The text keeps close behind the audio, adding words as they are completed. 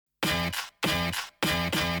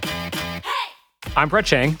I'm Brett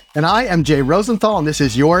Chang. And I am Jay Rosenthal, and this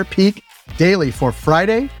is your Peak Daily for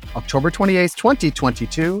Friday, October 28th,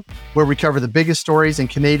 2022, where we cover the biggest stories in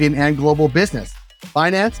Canadian and global business,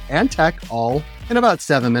 finance, and tech, all in about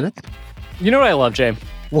 7 minutes. You know what I love, Jay?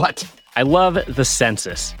 What? I love the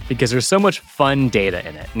census because there's so much fun data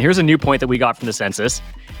in it. And here's a new point that we got from the census,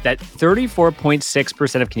 that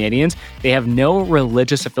 34.6% of Canadians, they have no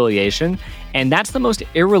religious affiliation. And that's the most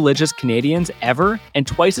irreligious Canadians ever, and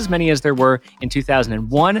twice as many as there were in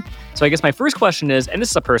 2001. So I guess my first question is, and this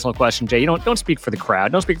is a personal question, Jay, you don't speak for the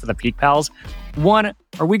crowd, don't speak for the Peak Pals. One,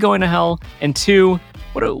 are we going to hell? And two,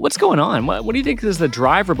 what's going on? What do you think is the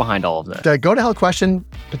driver behind all of this? The go to hell question,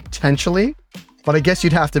 potentially. But I guess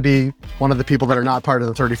you'd have to be one of the people that are not part of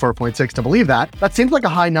the 34.6 to believe that. That seems like a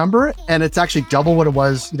high number, and it's actually double what it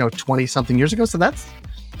was, 20 something years ago. So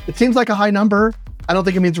it seems like a high number. I don't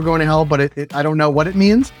think it means we're going to hell, but I don't know what it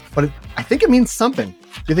means, but I think it means something.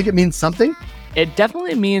 Do you think it means something? It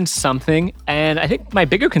definitely means something. And I think my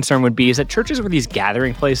bigger concern would be is that churches were these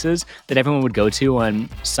gathering places that everyone would go to on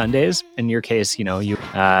Sundays. In your case, you'd have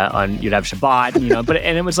Shabbat,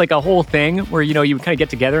 and it was like a whole thing where, you would kind of get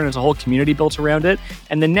together and there's a whole community built around it.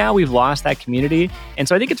 And then now we've lost that community. And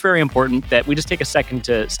so I think it's very important that we just take a second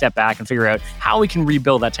to step back and figure out how we can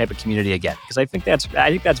rebuild that type of community again. Because I think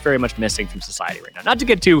that's very much missing from society right now. Not to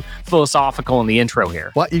get too philosophical in the intro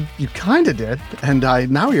here. Well, you kind of did. And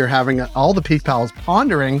now you're having all the Peak Pals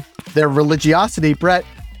pondering their religiosity. Brett,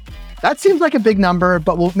 that seems like a big number,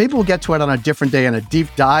 but maybe we'll get to it on a different day in a deep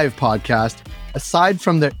dive podcast. Aside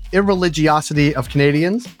from the irreligiosity of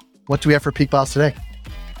Canadians, what do we have for Peak Pals today?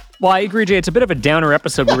 Well, I agree, Jay. It's a bit of a downer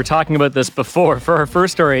episode. We were talking about this before. For our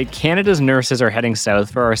first story, Canada's nurses are heading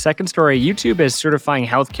south. For our second story, YouTube is certifying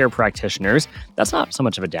healthcare practitioners. That's not so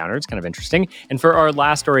much of a downer. It's kind of interesting. And for our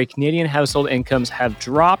last story, Canadian household incomes have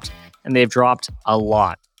dropped, and they've dropped a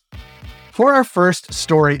lot. For our first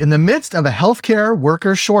story, in the midst of a healthcare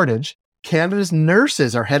worker shortage, Canada's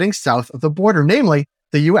nurses are heading south of the border, namely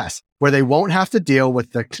the US, where they won't have to deal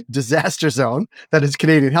with the disaster zone that is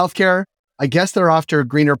Canadian healthcare. I guess they're off to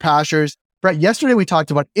greener pastures. Brett, yesterday we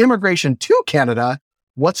talked about immigration to Canada.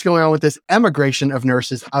 What's going on with this emigration of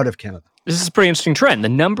nurses out of Canada? This is a pretty interesting trend. The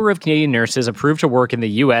number of Canadian nurses approved to work in the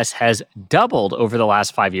U.S. has doubled over the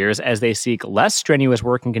last 5 years as they seek less strenuous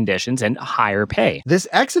working conditions and higher pay. This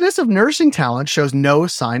exodus of nursing talent shows no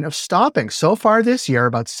sign of stopping. So far this year,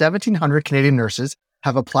 about 1,700 Canadian nurses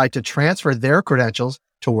have applied to transfer their credentials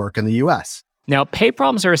to work in the U.S. Now, pay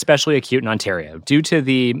problems are especially acute in Ontario due to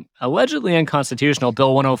the allegedly unconstitutional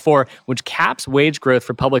Bill 104, which caps wage growth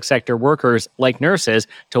for public sector workers like nurses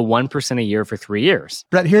to 1% a year for 3 years.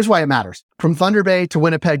 Brett, here's why it matters. From Thunder Bay to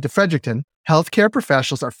Winnipeg to Fredericton, healthcare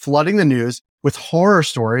professionals are flooding the news with horror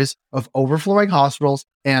stories of overflowing hospitals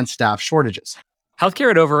and staff shortages. Healthcare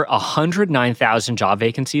had over 109,000 job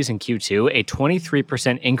vacancies in Q2, a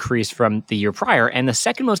 23% increase from the year prior, and the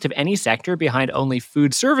second most of any sector behind only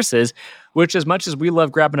food services, which, as much as we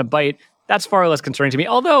love grabbing a bite, that's far less concerning to me.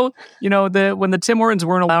 Although, when the Tim Hortons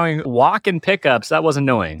weren't allowing walk-in pickups, that was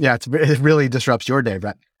annoying. Yeah, it really disrupts your day,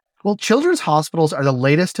 Brett. Well, children's hospitals are the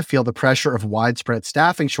latest to feel the pressure of widespread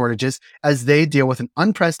staffing shortages as they deal with an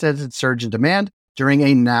unprecedented surge in demand during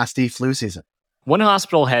a nasty flu season. One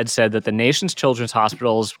hospital head said that the nation's children's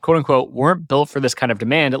hospitals, quote unquote, weren't built for this kind of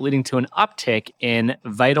demand, leading to an uptick in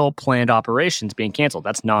vital planned operations being canceled.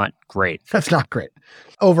 That's not great. That's not great.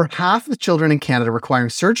 Over half of the children in Canada requiring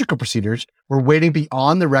surgical procedures were waiting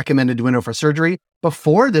beyond the recommended window for surgery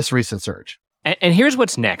before this recent surge. And here's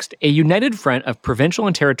what's next. A united front of provincial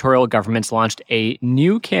and territorial governments launched a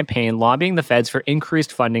new campaign lobbying the feds for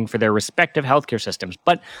increased funding for their respective healthcare systems.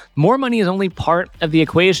 But more money is only part of the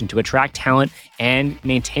equation to attract talent and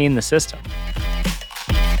maintain the system.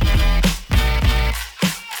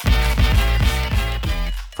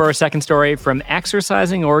 For our second story, from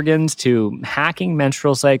exercising organs to hacking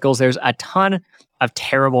menstrual cycles, there's a ton of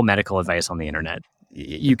terrible medical advice on the internet.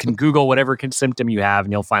 You can Google whatever symptom you have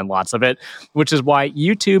and you'll find lots of it, which is why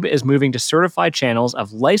YouTube is moving to certified channels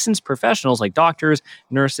of licensed professionals like doctors,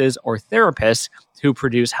 nurses, or therapists who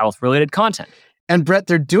produce health-related content. And Brett,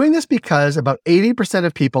 they're doing this because about 80%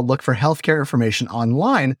 of people look for healthcare information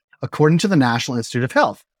online, according to the National Institute of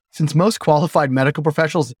Health. Since most qualified medical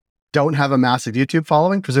professionals don't have a massive YouTube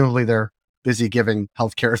following, presumably they're busy giving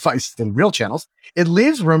healthcare advice in real channels, it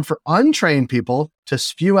leaves room for untrained people to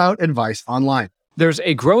spew out advice online. There's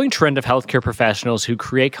a growing trend of healthcare professionals who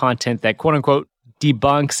create content that, quote unquote,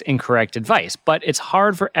 debunks incorrect advice, but it's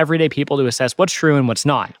hard for everyday people to assess what's true and what's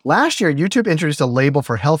not. Last year, YouTube introduced a label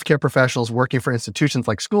for healthcare professionals working for institutions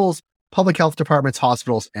like schools, public health departments,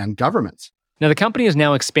 hospitals, and governments. Now, the company is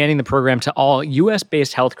now expanding the program to all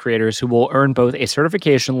US-based health creators who will earn both a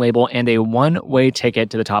certification label and a one-way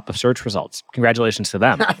ticket to the top of search results. Congratulations to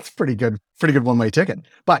them. That's pretty good one-way ticket.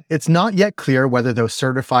 But it's not yet clear whether those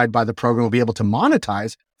certified by the program will be able to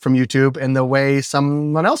monetize from YouTube in the way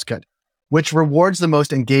someone else could, which rewards the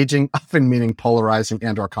most engaging, often meaning polarizing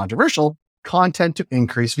and or controversial, content to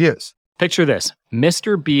increase views. Picture this,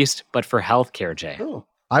 Mr. Beast, but for healthcare, Jay. Oh,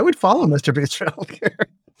 I would follow Mr. Beast for healthcare.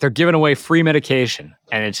 They're giving away free medication,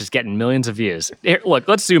 and it's just getting millions of views. Here, look,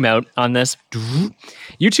 let's zoom out on this.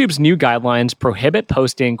 YouTube's new guidelines prohibit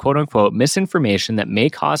posting, quote-unquote, misinformation that may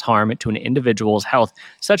cause harm to an individual's health,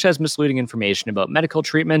 such as misleading information about medical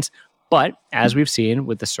treatments. But as we've seen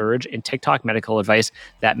with the surge in TikTok medical advice,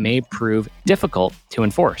 that may prove difficult to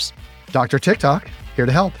enforce. Dr. TikTok, here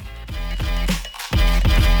to help.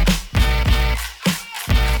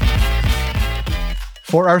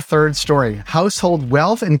 For our third story, household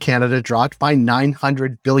wealth in Canada dropped by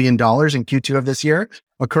 $900 billion in Q2 of this year,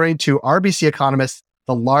 according to RBC economists,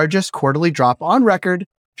 the largest quarterly drop on record,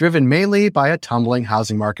 driven mainly by a tumbling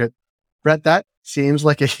housing market. Brett, that seems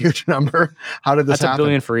like a huge number. How did this happen? That's $1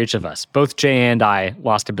 billion for each of us. Both Jay and I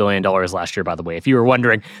lost $1 billion last year, by the way. If you were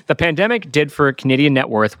wondering, the pandemic did for Canadian net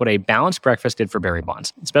worth what a balanced breakfast did for Barry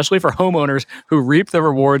Bonds, especially for homeowners who reap the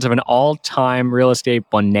rewards of an all-time real estate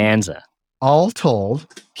bonanza. All told,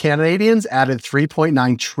 Canadians added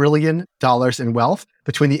 $3.9 trillion in wealth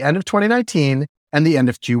between the end of 2019 and the end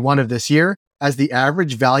of Q1 of this year, as the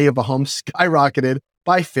average value of a home skyrocketed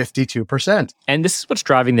by 52%. And this is what's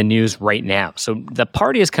driving the news right now. So the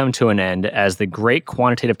party has come to an end as the great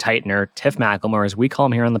quantitative tightener, Tiff Macklemore, as we call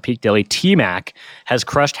him here on the Peak Daily, T-Mac, has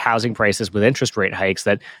crushed housing prices with interest rate hikes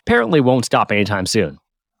that apparently won't stop anytime soon.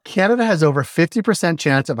 Canada has over 50%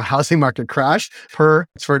 chance of a housing market crash per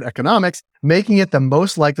Oxford Economics, making it the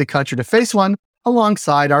most likely country to face one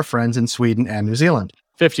alongside our friends in Sweden and New Zealand.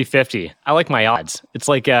 50-50. I like my odds. It's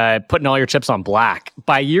like putting all your chips on black.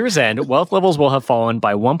 By year's end, wealth levels will have fallen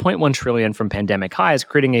by $1.1 trillion from pandemic highs,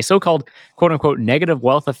 creating a so-called quote-unquote negative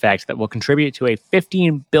wealth effect that will contribute to a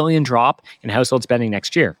 $15 billion drop in household spending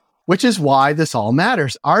next year. Which is why this all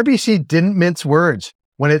matters. RBC didn't mince words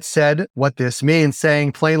when it said what this means,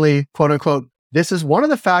 saying plainly, quote unquote, this is one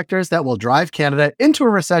of the factors that will drive Canada into a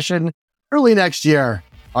recession early next year.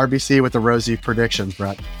 RBC with the rosy predictions,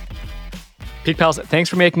 Brett. Peak Pals, thanks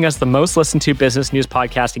for making us the most listened to business news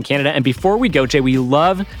podcast in Canada. And before we go, Jay, we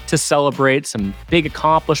love to celebrate some big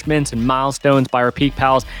accomplishments and milestones by our Peak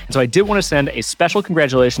Pals. And so I did want to send a special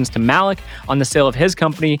congratulations to Malik on the sale of his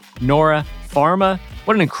company, Nora Pharma.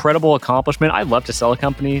 What an incredible accomplishment. I'd love to sell a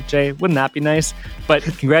company, Jay. Wouldn't that be nice? But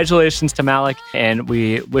congratulations to Malik, and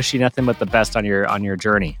we wish you nothing but the best on your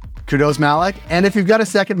journey. Kudos, Malik. And if you've got a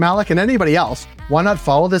second, Malik, and anybody else, why not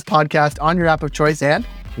follow this podcast on your app of choice and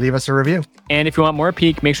leave us a review. And if you want more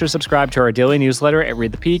Peak, make sure to subscribe to our daily newsletter at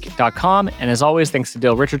readthepeak.com. And as always, thanks to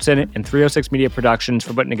Dale Richardson and 306 Media Productions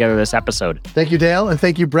for putting together this episode. Thank you, Dale. And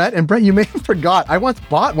thank you, Brett. And Brett, you may have forgot, I once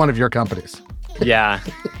bought one of your companies. Yeah,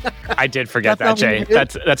 I did forget that, Jay.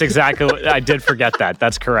 That's exactly what I did forget that.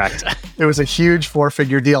 That's correct. It was a huge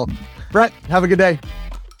 4-figure deal. Brett, have a good day.